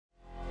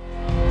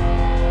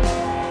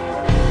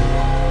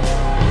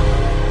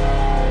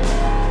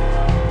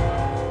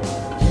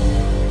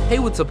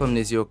what's up, I'm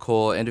Nizio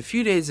Cole, and a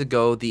few days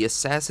ago, the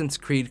Assassin's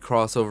Creed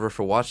crossover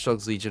for Watch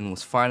Dogs Legion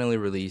was finally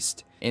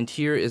released, and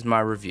here is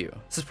my review.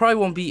 This probably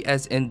won't be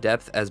as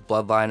in-depth as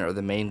Bloodline or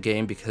the main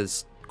game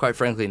because, quite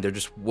frankly, there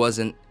just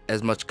wasn't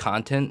as much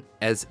content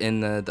as in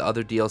the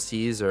other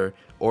DLCs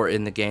or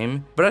in the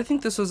game, but I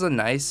think this was a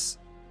nice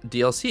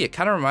DLC. It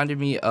kind of reminded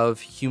me of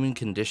Human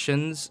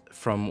Conditions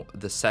from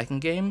the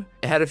second game.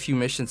 It had a few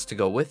missions to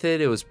go with it.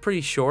 It was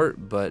pretty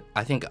short, but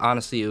I think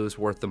honestly it was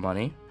worth the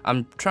money.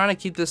 I'm trying to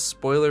keep this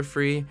spoiler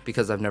free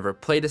because I've never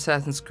played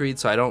Assassin's Creed,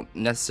 so I don't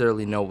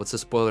necessarily know what's a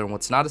spoiler and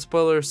what's not a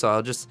spoiler,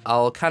 so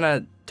I'll kind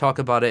of talk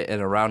about it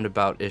in a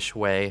roundabout-ish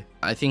way.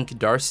 I think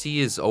Darcy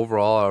is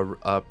overall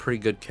a pretty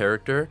good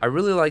character. I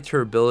really liked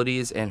her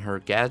abilities and her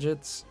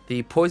gadgets.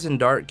 The poison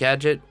dart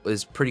gadget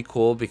is pretty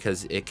cool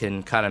because it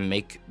can kind of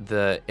make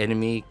the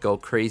enemy go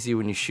crazy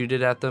when you shoot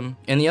it at them.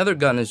 And the other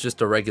gun is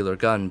just a regular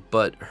gun,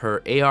 but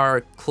her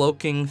AR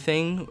cloaking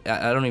thing,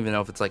 I don't even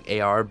know if it's like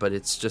AR, but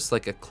it's just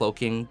like a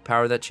cloaking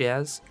power that she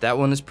has. That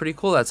one is pretty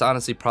cool. That's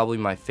honestly probably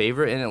my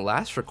favorite, and it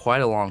lasts for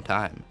quite a long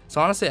time. So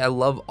honestly, I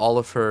love all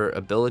of her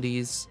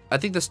abilities. I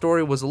think the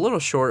story was a little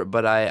short,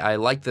 but I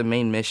like the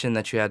main mission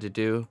that you had to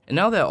do. And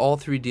now that all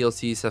 3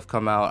 DLCs have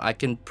come out, I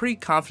can pretty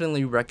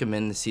confidently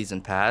recommend the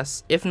Season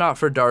Pass. If not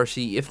for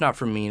Darcy, if not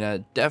for Mina,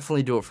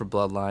 definitely do it for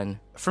Bloodline.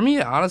 For me,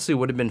 it honestly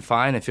would have been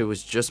fine if it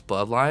was just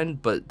Bloodline,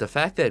 but the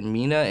fact that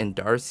Mina and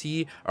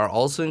Darcy are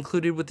also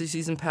included with the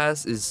Season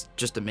Pass is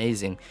just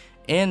amazing.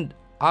 And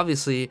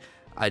obviously,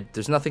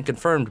 there's nothing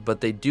confirmed, but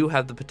they do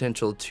have the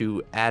potential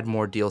to add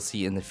more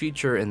DLC in the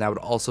future, and that would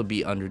also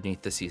be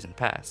underneath the Season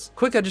Pass.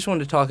 Quick, I just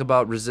wanted to talk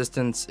about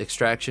Resistance,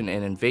 Extraction,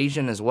 and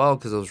Invasion as well,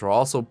 because those were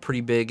also pretty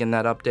big in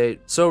that update.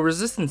 So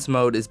Resistance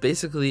mode is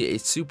basically a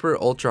super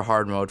ultra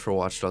hard mode for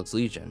Watch Dogs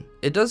Legion.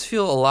 It does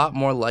feel a lot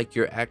more like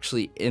you're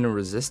actually in a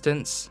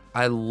resistance.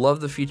 I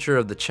love the feature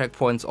of the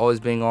checkpoints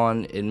always being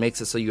on. It makes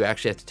it so you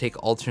actually have to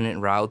take alternate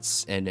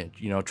routes and,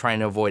 trying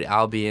to avoid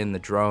Albion, the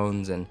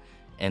drones, and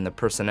the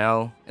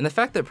personnel. And the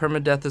fact that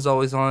permadeath is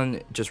always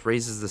on just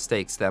raises the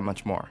stakes that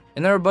much more.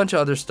 And there are a bunch of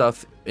other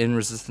stuff in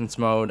Resistance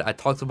mode. I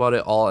talked about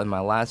it all in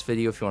my last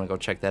video if you want to go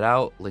check that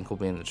out. Link will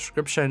be in the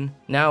description.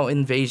 Now,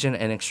 Invasion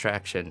and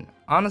Extraction.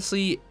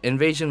 Honestly,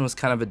 Invasion was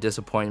kind of a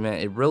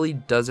disappointment. It really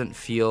doesn't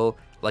feel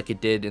like it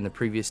did in the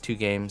previous 2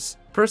 games.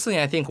 Personally,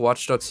 I think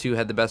Watch Dogs 2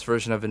 had the best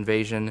version of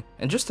Invasion,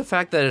 and just the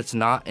fact that it's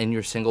not in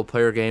your single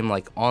player game,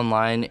 like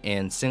online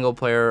and single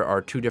player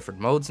are 2 different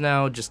modes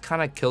now, just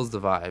kind of kills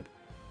the vibe.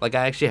 Like,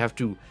 I actually have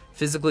to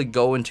physically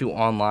go into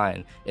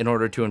online in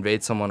order to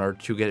invade someone or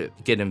to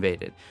get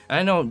invaded. And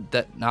I know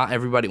that not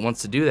everybody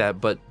wants to do that,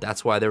 but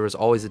that's why there was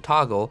always a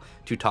toggle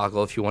to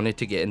toggle if you wanted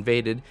to get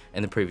invaded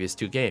in the previous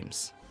 2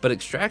 games. But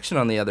Extraction,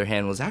 on the other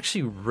hand, was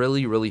actually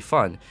really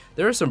fun.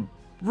 There are some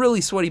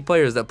really sweaty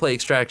players that play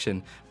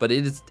Extraction, but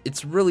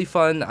it's really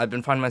fun. I've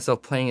been finding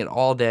myself playing it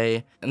all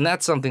day, and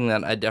that's something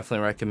that I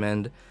definitely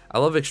recommend. I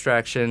love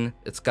Extraction.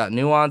 It's got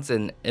nuance,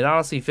 and it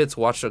honestly fits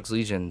Watch Dogs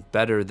Legion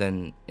better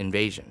than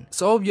Invasion.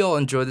 So I hope y'all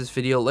enjoyed this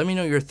video. Let me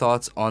know your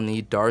thoughts on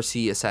the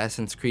Darcy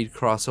Assassin's Creed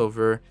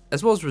crossover,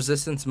 as well as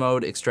Resistance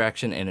mode,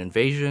 Extraction, and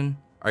Invasion.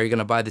 Are you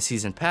gonna buy the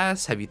Season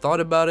Pass? Have you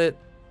thought about it?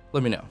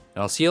 Let me know,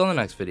 and I'll see you on the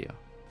next video.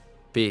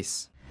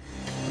 Peace.